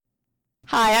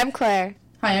Hi, I'm Claire.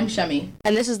 Hi, I'm Semi.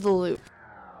 And this is The Loop.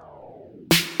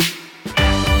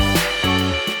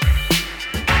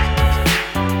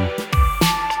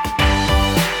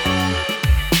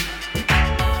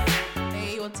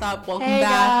 Hey, what's up? Welcome Hey,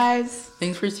 back. guys.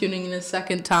 Thanks for tuning in a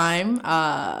second time.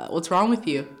 What's wrong with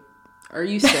you? Are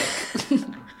you sick?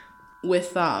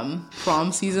 With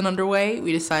prom season underway,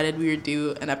 we decided we would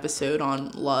do an episode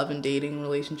on love and dating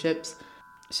relationships.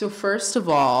 So first of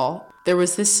all, there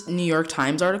was this New York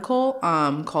Times article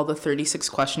called The 36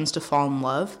 Questions to Fall in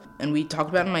Love. And we talked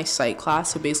about it in my psych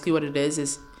class. So basically what it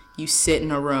is you sit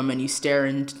in a room and you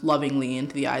stare lovingly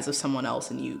into the eyes of someone else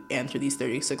and you answer these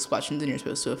 36 questions and you're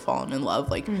supposed to have fallen in love,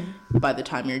 by the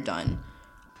time you're done.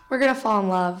 We're going to fall in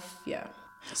love. Yeah.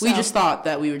 So. We just thought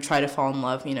that we would try to fall in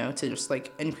love, to just,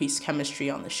 increase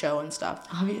chemistry on the show and stuff.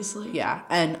 Obviously. Yeah.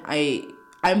 And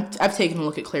I've taken a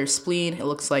look at Claire's spleen. It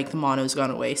looks like the mono's gone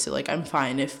away, so I'm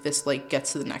fine if this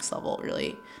gets to the next level.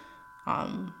 Really,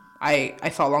 I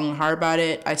thought long and hard about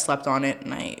it. I slept on it,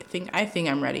 and I think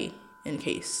I'm ready in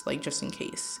case, just in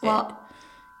case it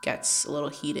gets a little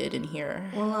heated in here.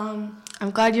 Well, I'm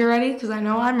glad you're ready because I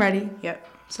know I'm ready. Yep.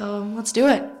 So let's do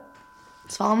it.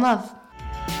 Let's fall in love.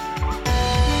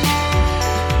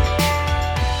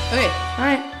 Okay. All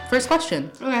right. First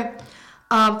question. Okay.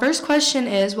 First question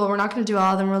is, we're not going to do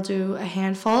all of them. We'll do a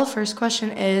handful. First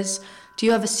question is, do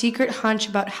you have a secret hunch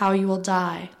about how you will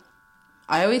die?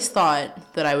 I always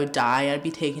thought that I would die. I'd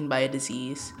be taken by a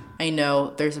disease. I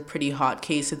know there's a pretty hot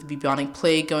case of the bubonic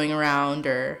plague going around,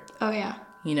 or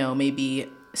maybe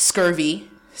scurvy.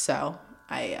 So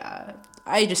I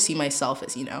just see myself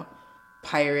as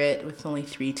pirate with only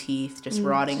 3 teeth, just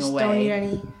rotting away. Don't eat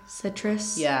any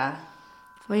citrus. Yeah.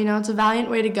 Well, it's a valiant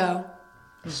way to go.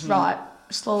 Just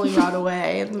slowly rot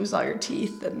away and lose all your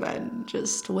teeth and then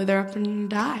just wither up and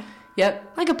die.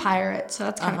 Yep. Like a pirate, so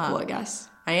that's kind of cool, I guess.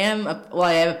 I have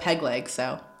a peg leg,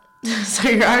 so. So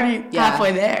you're already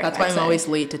halfway there. That's why I'm always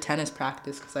late to tennis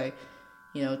practice, because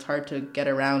it's hard to get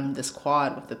around this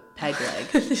quad with the peg leg.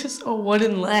 It's just a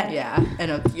wooden leg. Yeah,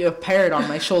 and a parrot on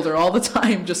my shoulder all the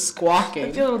time, just squawking.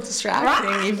 I feel a little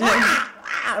distracting,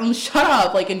 even. Shut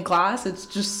up! In class, it's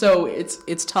just so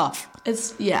it's tough.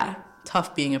 It's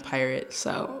tough being a pirate.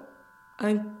 So, I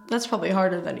think that's probably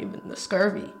harder than even the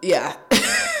scurvy. Yeah,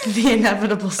 the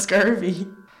inevitable scurvy.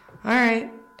 All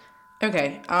right.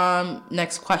 Okay.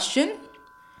 Next question.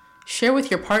 Share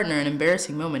with your partner an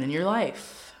embarrassing moment in your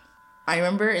life. I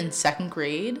remember in 2nd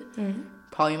grade,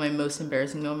 probably my most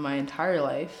embarrassing moment in my entire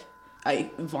life.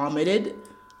 I vomited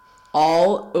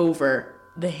all over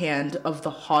the hand of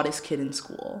the hottest kid in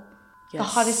school. Yes. The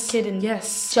hottest kid in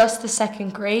just the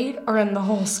 2nd grade or in the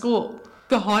whole school?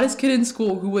 The hottest kid in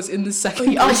school who was in the 2nd grade.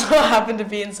 He also happened to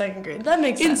be in 2nd grade. That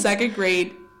makes sense. In 2nd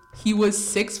grade, he was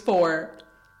 6'4",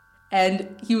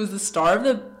 and he was the star of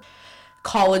the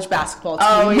college basketball team.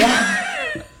 Oh, yeah.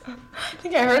 I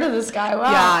think I heard of this guy.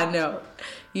 Wow. Yeah, no.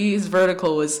 His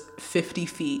vertical was 50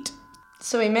 feet.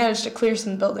 So he managed to clear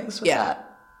some buildings with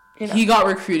that. He got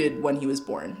recruited when he was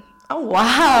born. Oh,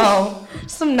 wow.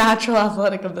 Some natural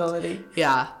athletic ability.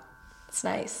 Yeah. It's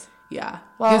nice. Yeah.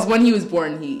 Because when he was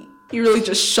born, he really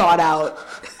just shot out.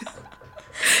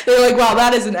 They're like, wow,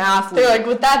 that is an athlete. They're like,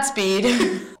 with that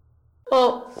speed.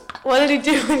 Well, what did he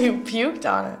do when you puked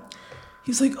on it?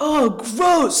 He was like, oh,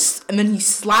 gross. And then he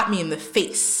slapped me in the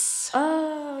face.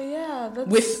 Oh, yeah.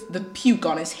 With the puke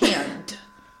on his hand.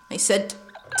 I said,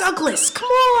 Douglas, come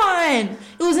on.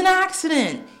 It was an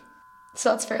accident. So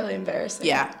that's fairly embarrassing.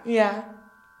 Yeah. Yeah.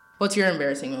 What's your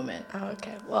embarrassing moment? Oh,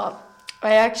 okay. Well,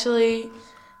 I actually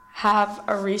have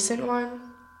a recent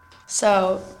one.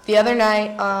 So the other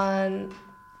night, on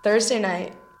Thursday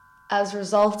night, as a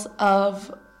result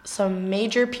of some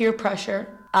major peer pressure,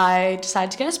 I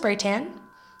decided to get a spray tan.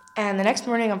 And the next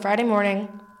morning, on Friday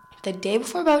morning, the day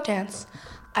before boat dance,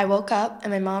 I woke up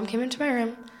and my mom came into my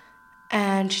room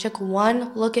and she took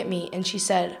one look at me and she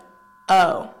said,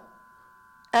 oh.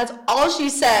 That's all she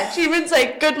said. She didn't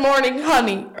say, good morning,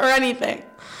 honey, or anything.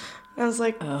 And I was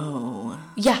like, oh.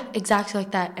 Yeah, exactly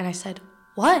like that. And I said,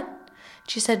 what?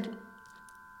 She said,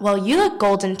 well, you look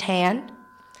golden tan.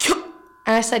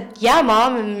 And I said, yeah,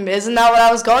 Mom, and isn't that what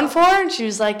I was going for? And she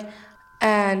was like,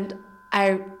 and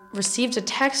I received a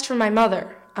text from my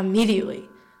mother immediately.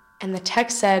 And the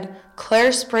text said,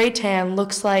 Claire spray tan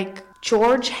looks like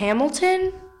George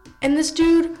Hamilton. And this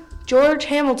dude, George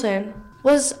Hamilton,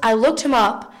 I looked him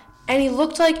up, and he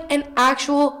looked like an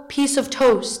actual piece of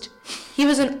toast. He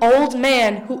was an old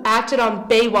man who acted on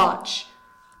Baywatch.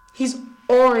 He's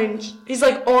orange. He's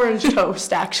like orange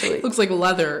toast, actually. Looks like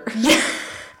leather. Yeah.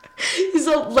 He's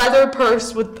a leather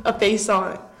purse with a face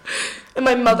on it. And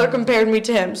my mother compared me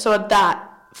to him, so at that,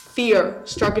 fear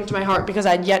struck into my heart because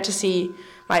I'd yet to see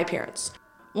my appearance.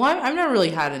 Well, I've never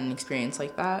really had an experience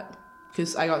like that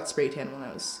because I got spray tan when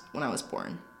I was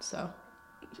born. So.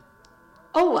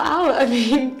 Oh wow! I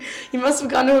mean, you must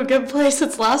have gone to a good place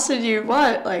that's lasted you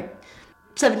what, like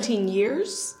 17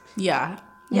 years? Yeah.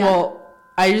 Well,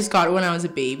 I just got it when I was a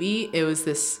baby. It was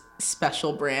this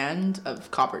special brand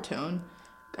of copper tone,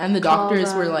 and the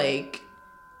doctors were like,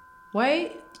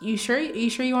 "What? You sure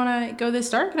you want to go this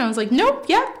dark?" And I was like, "Nope.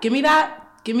 Yeah, give me that.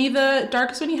 Give me the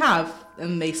darkest one you have."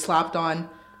 And they slapped on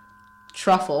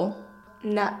truffle.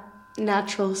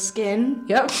 Natural skin.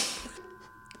 Yep.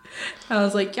 And I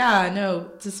was like, "Yeah,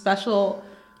 no, it's a special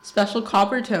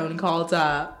copper tone called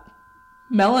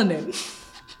melanin."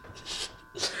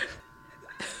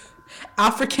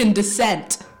 African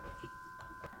descent.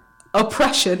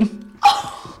 Oppression.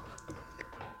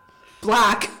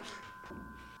 Black.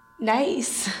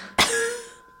 Nice.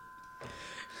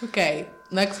 Okay,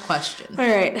 next question. All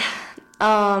right.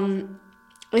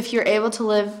 If you're able to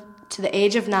live to the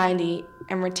age of 90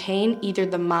 and retain either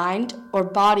the mind or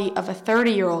body of a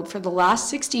 30-year-old for the last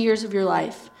 60 years of your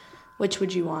life, which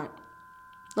would you want?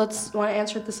 Want to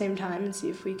answer at the same time and see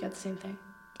if we get the same thing.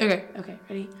 Okay. Okay,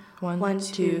 ready? One,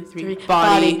 two, three.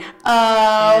 Body.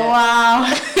 Oh,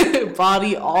 yeah. Wow.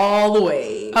 Body all the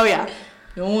way. Oh, yeah.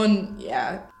 No one,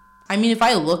 yeah. I mean, if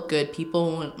I look good,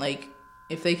 people won't, like,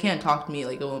 if they can't talk to me,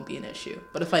 like, it won't be an issue.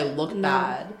 But if I look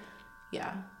bad,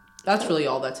 yeah. That's really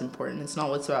all that's important. It's not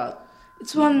what's about.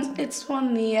 What's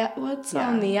on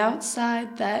the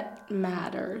outside that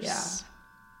matters. Yeah.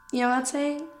 You know that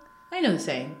saying? I know the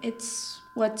saying. It's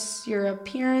what's your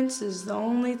appearance is the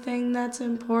only thing that's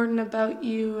important about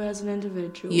you as an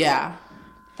individual. Yeah.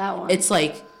 That one. It's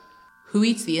like, who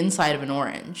eats the inside of an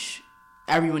orange?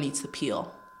 Everyone eats the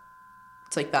peel.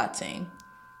 It's like that saying.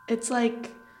 It's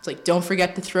like, don't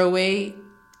forget to throw away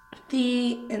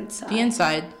the inside. The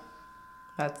inside.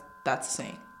 That's the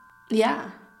saying.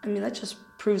 Yeah. I mean, that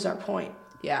just proves our point.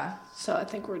 Yeah. So I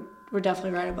think we're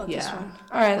definitely right about this one.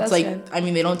 All right, that's good. I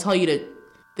mean, they don't tell you to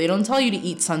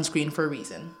eat sunscreen for a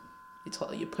reason. They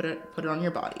tell you put it on your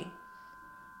body.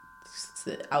 It's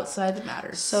the outside that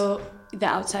matters. So the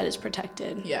outside is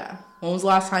protected. Yeah. When was the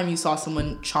last time you saw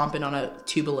someone chomping on a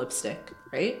tube of lipstick,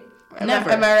 right? Never.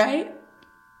 Am I right?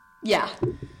 Yeah.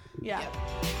 Yeah. Yep.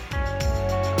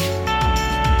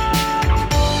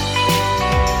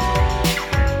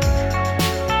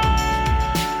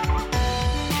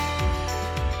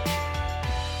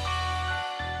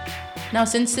 Now,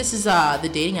 since this is the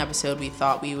dating episode, we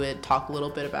thought we would talk a little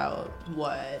bit about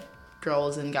what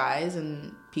girls and guys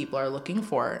and people are looking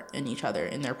for in each other,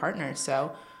 in their partners.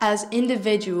 So, as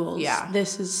individuals,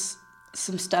 this is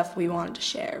some stuff we wanted to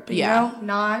share. But,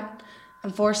 not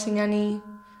enforcing any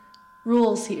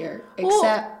rules here,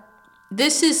 except...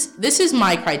 This is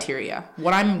my criteria.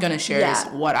 What I'm going to share is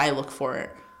what I look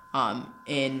for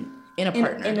in a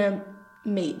partner. In a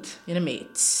mate. In a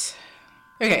mate.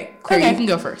 Okay, Claire, you can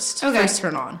go first. Okay. First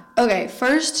turn on. Okay,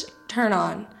 first turn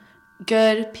on.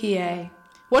 Good PA.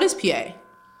 What is PA?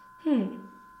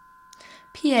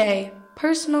 PA,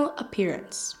 personal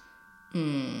appearance.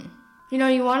 You know,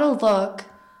 you want to look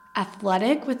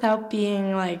athletic without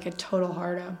being like a total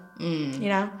hardo. You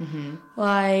know? Mm-hmm.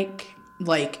 Like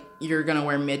you're going to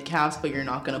wear mid-calves, but you're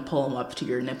not going to pull them up to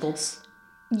your nipples?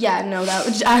 Yeah, no,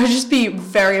 I would just be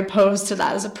very opposed to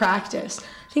that as a practice.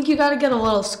 I think you got to get a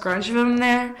little scrunch of them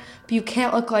there, but you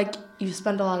can't look like you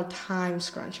spend a lot of time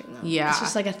scrunching them. Yeah. It's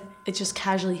just like it just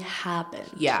casually happens.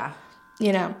 Yeah.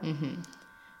 You know? Mm-hmm.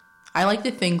 I like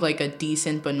to think like a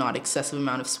decent but not excessive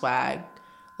amount of swag.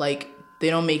 Like, they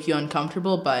don't make you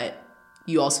uncomfortable, but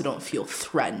you also don't feel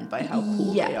threatened by how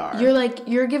cool they are.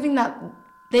 You're giving that,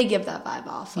 they give that vibe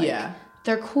off. Like,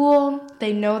 they're cool,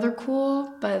 they know they're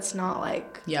cool, but it's not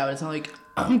like... Yeah, but it's not like,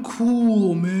 I'm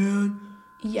cool, man.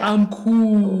 Yeah. I'm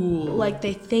cool. Like,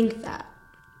 they think that,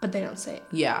 but they don't say it.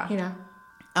 Yeah. You know?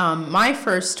 My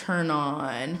first turn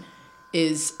on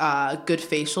is good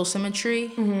facial symmetry.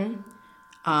 Mm-hmm.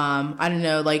 I don't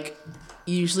know, like,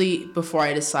 usually before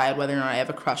I decide whether or not I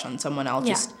have a crush on someone, I'll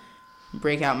just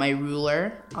break out my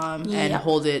ruler and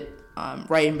hold it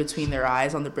right in between their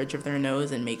eyes on the bridge of their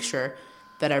nose and make sure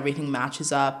that everything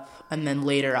matches up. And then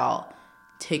later I'll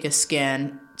take a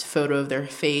scan photo of their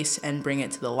face and bring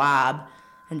it to the lab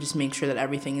and just make sure that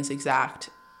everything is exact.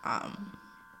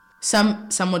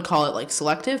 Some would call it like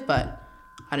selective, but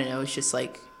I don't know. It's just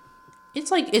like it's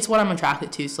what I'm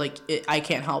attracted to. So I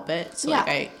can't help it. So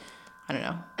I don't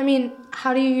know. I mean,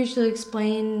 how do you usually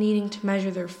explain needing to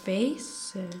measure their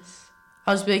faces?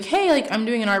 I'll just be like, hey, like I'm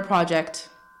doing an art project.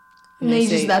 And they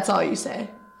just that's all you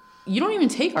say. You don't even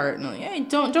take art. No, hey,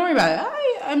 don't worry about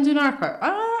it. I'm doing art.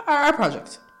 Art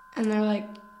project. And they're like,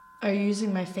 are you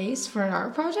using my face for an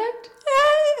art project?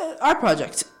 Art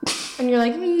project. And you're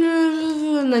like,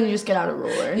 no, and then you just get out a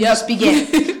ruler and Yep. just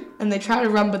begin. And they try to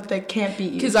run, but they can't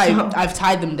beat you. Because I've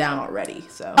tied them down already,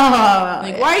 so.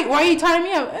 Like, why are you tying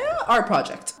me up? Art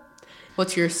project.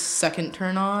 What's your second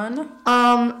turn on?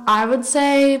 I would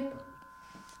say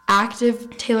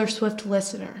active Taylor Swift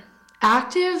listener.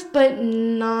 Active, but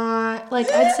not,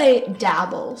 like, I'd say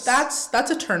dabbles. That's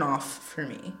a turn off for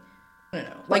me. I don't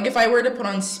know. Like, if I were to put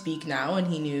on Speak Now and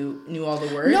he knew all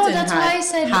the words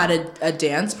had a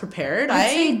dance prepared, I'd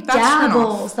say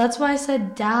dabbles. That's why I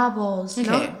said dabbles. Okay.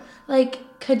 No,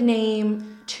 like, could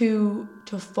name 2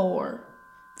 to 4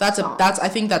 songs. I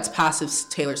think that's passive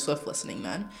Taylor Swift listening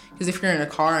then. Because if you're in a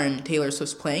car and Taylor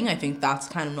Swift's playing, I think that's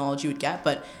the kind of knowledge you would get.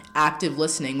 But active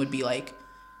listening would be like,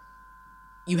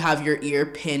 you have your ear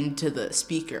pinned to the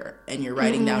speaker and you're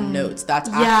writing down notes. That's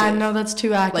active. Yeah, no, that's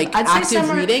too active. Like, active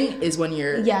reading is when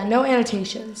you're... Yeah, no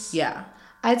annotations. Yeah.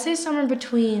 I'd say somewhere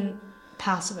between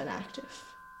passive and active.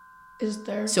 Is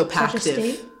there such a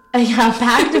state? Yeah,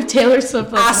 active Taylor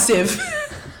Swift. Passive.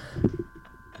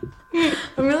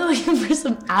 I'm really looking for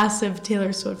some passive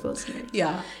Taylor Swift listeners.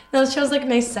 Yeah. No, it shows like a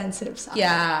nice sensitive side.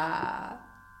 Yeah.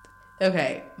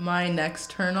 Okay, my next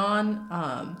turn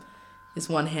on is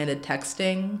one-handed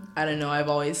texting. I don't know, I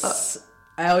always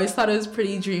thought it was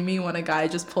pretty dreamy when a guy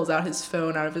just pulls out his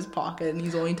phone out of his pocket and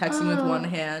he's only texting with one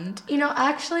hand. You know,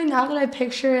 actually, now that I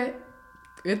picture it,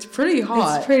 it's pretty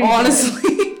hot. It's pretty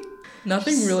honestly.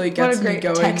 Nothing really gets me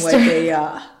going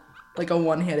texter. like a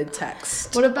one-handed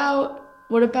text. What about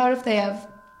if they have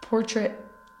portrait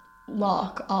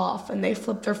lock off and they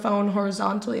flip their phone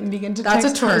horizontally and begin to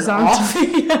text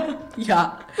horizontally? Off.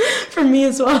 Yeah. For me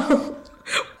as well.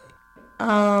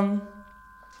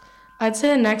 I'd say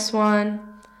the next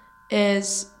one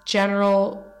is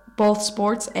general, both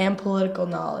sports and political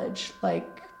knowledge.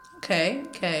 Like,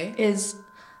 okay. Is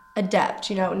adept,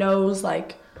 knows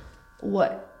like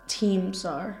what teams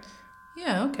are.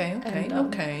 Yeah, okay.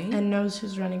 And knows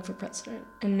who's running for president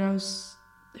and knows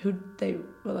who they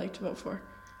would like to vote for.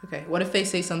 Okay, what if they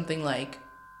say something like,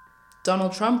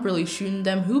 Donald Trump really shooting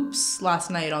them hoops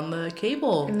last night on the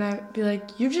cable? And I'd be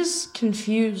like, you just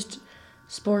confused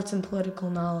sports and political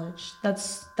knowledge.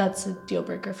 That's a deal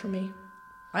breaker for me.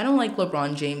 I don't like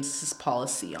LeBron James's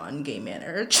policy on gay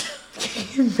marriage.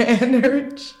 Gay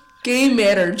marriage? Gay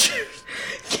marriage.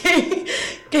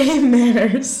 Gay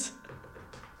manners.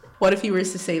 What if he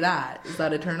was to say that? Is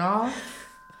that a turn off?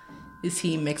 Is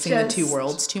he mixing the two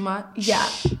worlds too much? Yeah.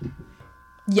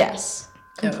 Yes.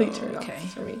 Complete turn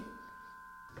off for me.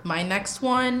 My next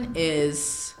one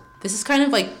is, this is kind of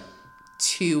like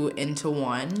 2 into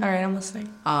 1. All right, I'm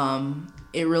listening.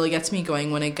 It really gets me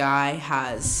going when a guy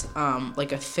has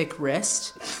like a thick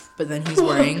wrist, but then he's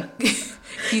wearing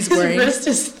His wrist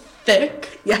is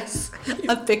thick. Yes,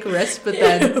 a thick wrist, but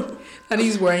then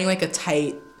he's wearing like a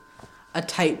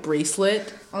tight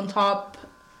bracelet on top,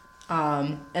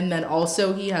 and then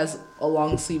also he has a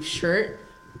long sleeve shirt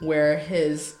where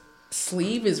his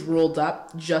sleeve is rolled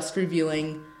up, just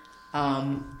revealing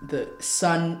the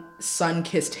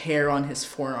sun-kissed hair on his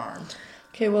forearm.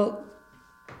 Okay, well,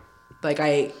 like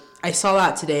I saw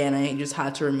that today and I just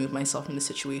had to remove myself from the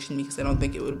situation because I don't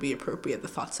think it would be appropriate, the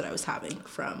thoughts that I was having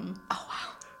from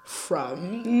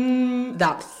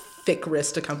that thick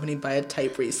wrist accompanied by a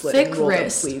tight bracelet and rolled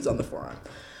up sleeves on the forearm.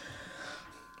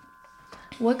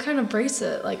 What kind of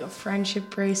bracelet? Like a friendship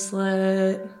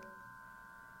bracelet?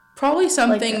 Probably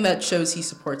something that shows he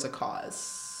supports a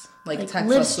cause. Like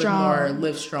text us with more,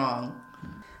 live strong.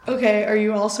 Okay, are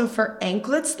you also for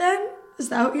anklets then? Is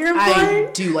that what you're implying?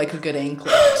 I do like a good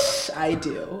anklet. I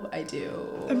do.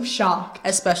 I'm shocked.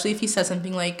 Especially if he says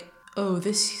something like, oh,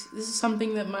 this is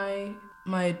something that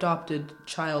my adopted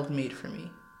child made for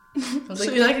me. So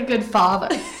you're like a good father.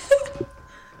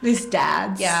 These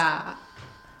dads. Yeah.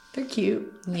 They're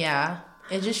cute. Yeah.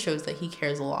 It just shows that he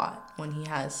cares a lot when he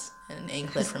has an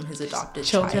anklet from his adopted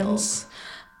children's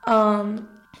child.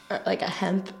 Like a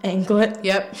hemp anklet.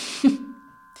 Yep.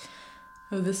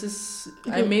 Oh,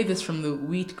 I made this from the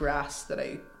wheat grass that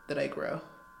I grow.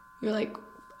 You're like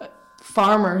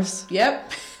farmers.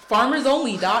 Yep.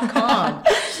 FarmersOnly.com.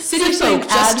 City folk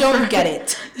just don't get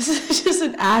it. This is just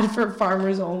an ad for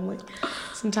Farmers Only.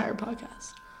 This entire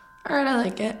podcast. All right, I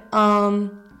like it.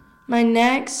 My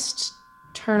next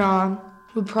turn on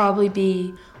would probably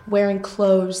be wearing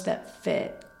clothes that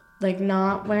fit. Like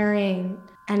not wearing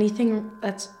anything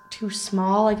that's too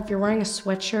small. Like if you're wearing a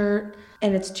sweatshirt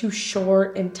and it's too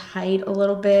short and tight a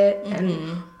little bit,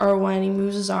 or when he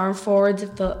moves his arm forwards,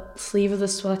 if the sleeve of the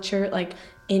sweatshirt like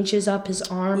inches up his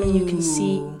arm and you can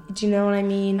see. Do you know what I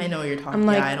mean? I know what you're talking I'm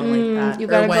like, I don't like that. You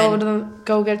gotta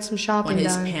go get some shopping done.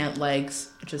 When his pant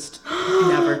legs just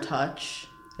never touch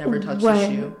the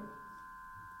shoe.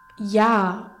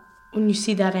 Yeah. When you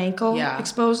see that ankle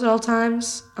exposed at all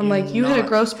times, I'm like, you hit a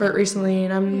growth spurt recently,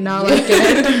 and I'm not liking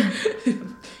it.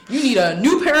 You need a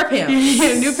new pair of pants. You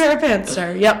need a new pair of pants,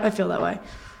 sir. Yep, I feel that way.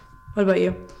 What about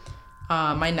you?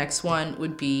 My next one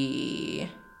would be,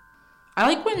 I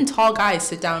like when tall guys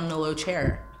sit down in a low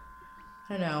chair.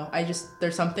 I don't know.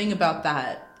 There's something about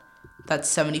that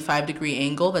 75-degree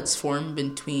angle that's formed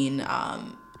between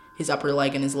his upper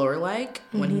leg and his lower leg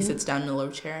when he sits down in a low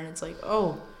chair, and it's like,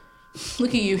 oh, look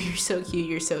at you, you're so cute,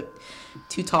 you're so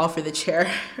too tall for the chair.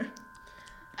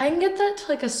 I can get that to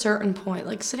like a certain point.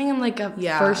 Like sitting in like a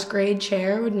first grade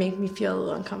chair would make me feel a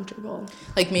little uncomfortable.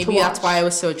 Like maybe that's why I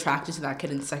was so attracted to that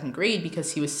kid in second grade,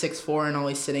 because he was 6'4" and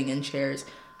always sitting in chairs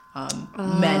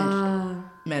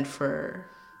meant for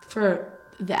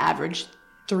the average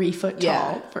 3 foot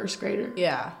tall first grader.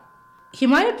 Yeah. He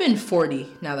might have been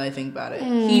 40 now that I think about it.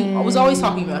 He was always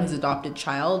talking about his adopted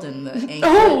child and the ankle.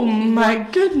 Oh my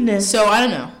goodness. So I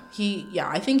don't know.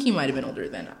 I think he might have been older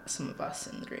than some of us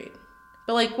in the grade.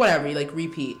 But like whatever, like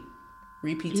repeat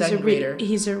second grader.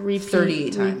 He's a repeat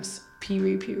 38 times.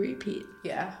 Repeat.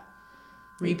 Yeah.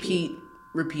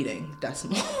 Repeating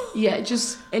decimal. Yeah,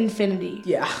 just infinity.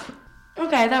 Yeah.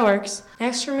 Okay, that works.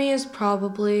 Next for me is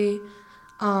probably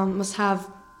must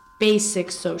have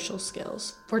basic social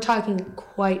skills. We're talking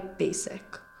quite basic,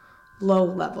 low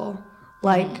level.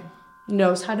 Like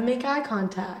knows how to make eye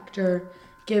contact or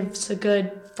gives a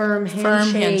good firm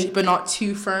handshake. But not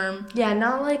too firm. Yeah,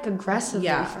 not like aggressively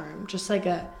firm, just like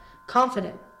a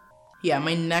confident. Yeah,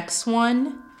 my next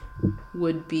one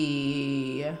would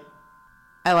be,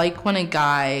 I like when a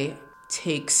guy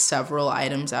takes several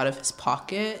items out of his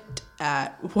pocket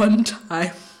at one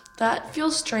time. That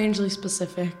feels strangely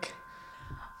specific.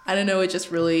 I don't know, it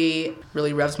just really,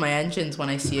 really revs my engines when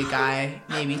I see a guy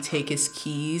maybe take his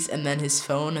keys and then his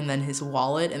phone and then his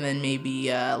wallet and then maybe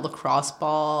a lacrosse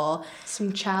ball.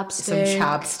 Some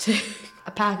chapstick.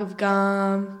 A pack of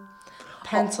gum.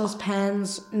 Pencils,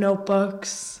 pens,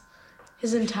 notebooks.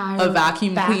 His entire a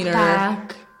vacuum cleaner.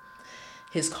 Backpack.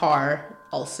 His car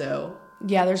also.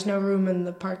 Yeah, there's no room in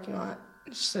the parking lot.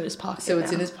 It's just in his pocket. So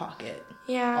it's in his pocket.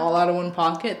 Yeah. All out of one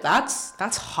pocket. That's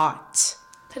hot.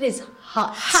 That is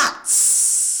hot. Hot.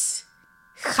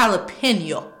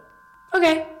 Jalapeno.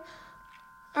 Okay.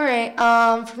 All right.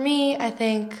 For me, I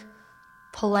think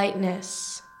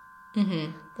politeness.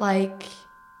 Mm-hmm. Like,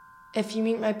 if you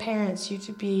meet my parents, you have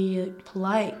to be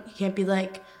polite. You can't be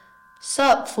like,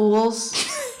 "Sup, fools."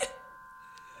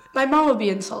 My mom would be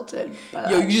insulted.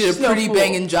 But yo, you did a pretty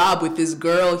banging job with this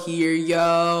girl here,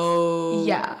 yo.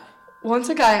 Yeah. Once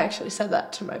a guy actually said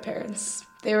that to my parents.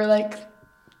 They were like,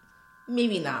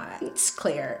 maybe not. It's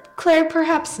Claire. Claire,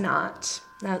 perhaps not.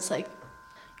 Now it's like,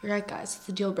 you're right, guys. It's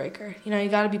a deal breaker. You know, you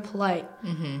got to be polite.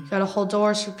 Mm-hmm. You got to hold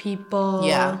doors for people.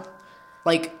 Yeah.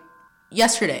 Like,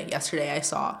 yesterday I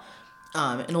saw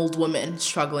an old woman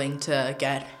struggling to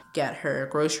get her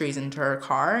groceries into her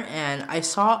car, and I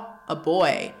saw a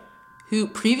boy who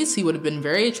previously would have been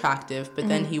very attractive, but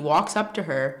then he walks up to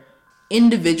her,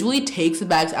 individually takes the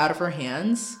bags out of her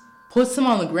hands, puts them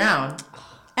on the ground,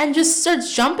 and just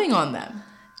starts jumping on them.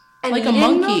 And like a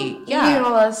monkey. Eating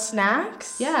all those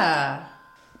snacks? Yeah.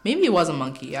 Maybe it was a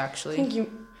monkey, actually. I think you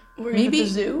were at the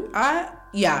zoo?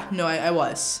 Yeah, no, I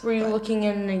was. Were you looking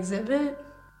at an exhibit?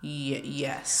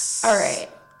 Yes. All right.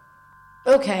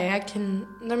 Okay,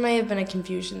 there may have been a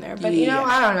confusion there, but you know,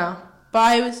 I don't know.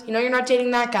 But you're not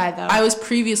dating that guy, though. I was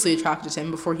previously attracted to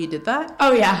him before he did that.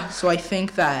 Oh, yeah. So I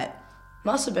think that...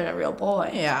 Must have been a real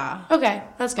boy. Yeah. Okay,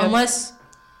 that's good. Unless,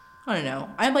 I don't know.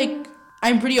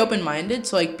 I'm pretty open-minded,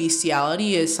 so, like,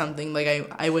 bestiality is something, like,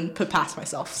 I wouldn't put past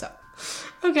myself, so.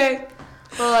 Okay.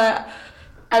 Well,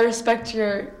 I respect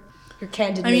your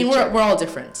candid nature. We're all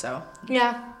different, so.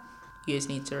 Yeah. You guys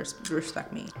need to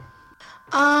respect me.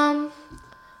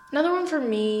 Another one for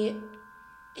me,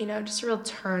 just a real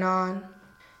turn-on,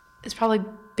 is probably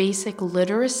basic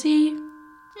literacy.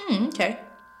 Okay.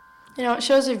 It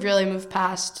shows we've really moved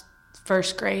past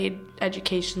first grade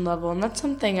education level, and that's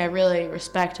something I really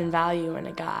respect and value in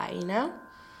a guy,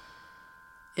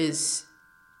 Is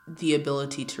the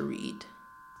ability to read.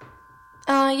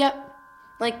 Yep.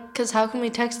 Because how can we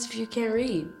text if you can't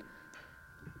read?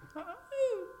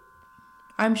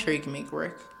 I'm sure you can make it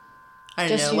work. I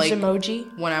don't know. Just use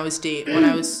emoji? When I was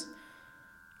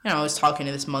I was talking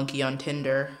to this monkey on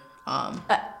Tinder.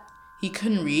 He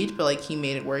couldn't read, but, he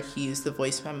made it work. He used the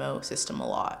voice memo system a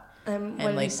lot. What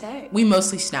did he say? We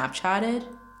mostly Snapchatted.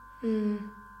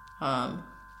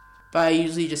 But I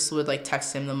usually just would, like,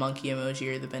 text him the monkey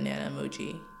emoji or the banana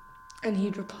emoji. And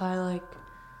he'd reply, like...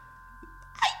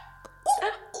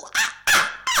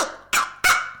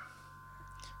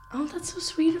 Oh, that's so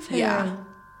sweet of him. Yeah.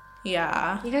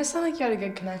 Yeah. You guys sound like you had a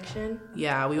good connection.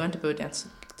 Yeah, we went to boat dance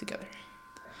together.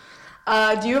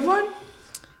 Do you have one?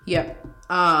 Yep.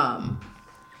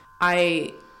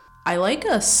 I like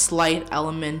a slight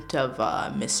element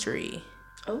of mystery.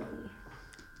 Oh.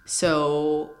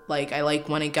 So, like, I like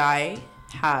when a guy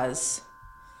has,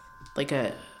 like,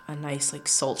 a nice, like,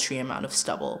 sultry amount of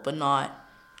stubble, but not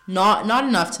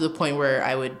enough to the point where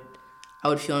I would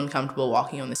feel uncomfortable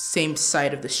walking on the same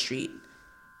side of the street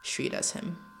as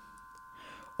him.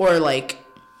 Or, like,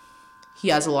 he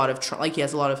has a lot of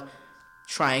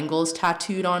triangles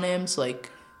tattooed on him. So, like,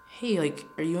 hey, like,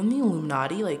 are you in the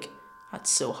Illuminati? Like, that's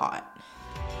so hot.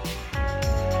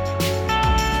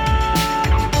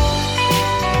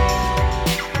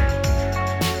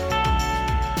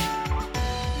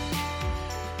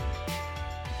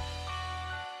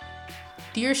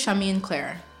 Dear Semi and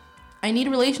Claire, I need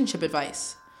relationship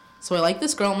advice. So I like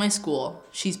this girl in my school.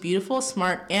 She's beautiful,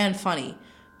 smart, and funny.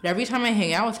 But every time I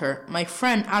hang out with her, my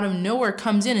friend out of nowhere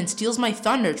comes in and steals my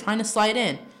thunder trying to slide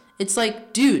in. It's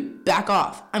like, dude, back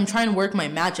off. I'm trying to work my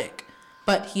magic.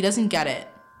 But he doesn't get it.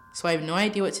 So I have no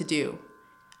idea what to do.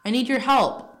 I need your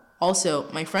help. Also,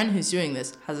 my friend who's doing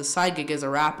this has a side gig as a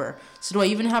rapper. So do I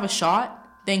even have a shot?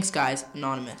 Thanks, guys.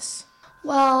 Anonymous.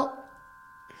 Well,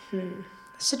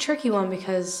 it's a tricky one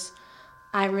because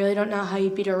I really don't know how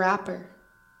you beat a rapper.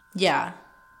 Yeah.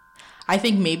 I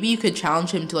think maybe you could challenge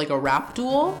him to, like, a rap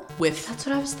duel with That's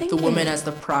what I was thinking. the woman as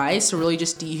the prize, so really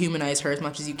just dehumanize her as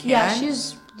much as you can. Yeah,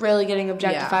 she's really getting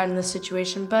objectified in this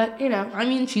situation, but, you know. I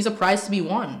mean, she's a prize to be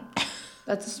won.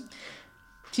 That's...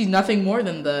 She's nothing more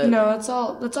than the... No, that's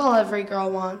all every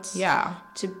girl wants. Yeah.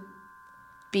 To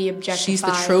be objectified. She's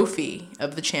the trophy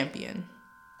of the champion.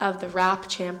 Of the rap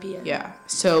champion. Yeah.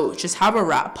 So just have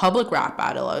a public rap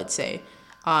battle, I would say.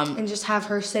 And just have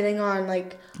her sitting on,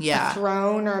 like, yeah, a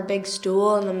throne or a big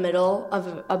stool in the middle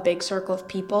of a big circle of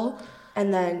people.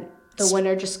 And then the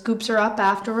winner just scoops her up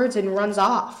afterwards and runs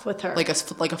off with her. Like a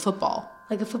football.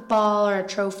 Like a football or a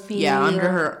trophy. Yeah, under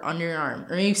your arm.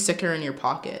 Or maybe stick her in your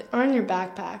pocket. Or in your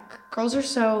backpack. Girls are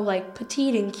so, like,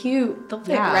 petite and cute. They'll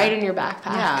fit right in your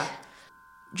backpack. Yeah.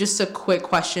 Just a quick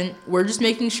question. We're just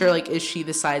making sure, like, is she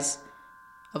the size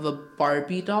of a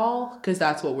Barbie doll? Because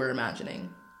that's what we're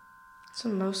imagining. That's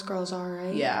what most girls are,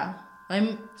 right? Yeah.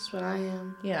 That's what I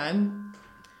am. Yeah, I'm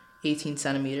 18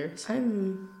 centimeters.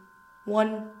 I'm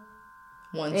 1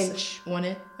 inch. 1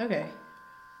 inch? Okay.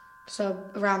 So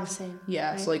around the same.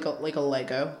 Yeah, right? So like a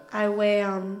Lego. I weigh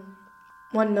 1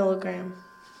 milligram.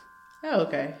 Oh,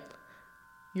 okay.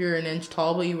 You're an inch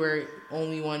tall, but you weigh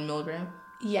only 1 milligram?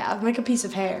 Yeah, I'm like a piece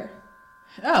of hair.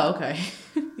 Oh, okay.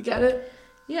 You get it?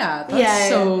 Yeah, that's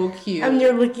so cute.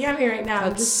 You're looking at me right now.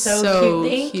 That's I'm just so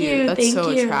cute. Thank you. That's Thank so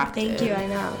you. attractive. Thank you. I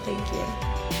know. Thank you.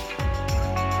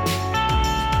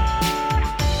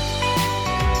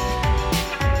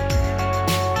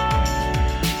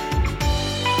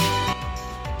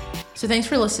 So thanks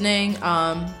for listening.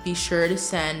 Be sure to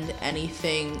send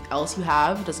anything else you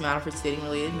have. It doesn't matter if it's dating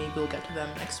related. Maybe we'll get to them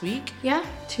next week. Yeah,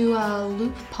 to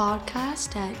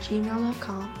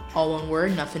looppodcast@gmail.com. All one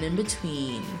word, nothing in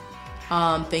between.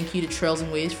 Thank you to Trails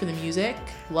and Waves for the music.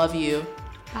 Love you.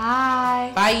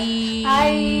 Bye. Bye.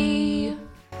 Bye.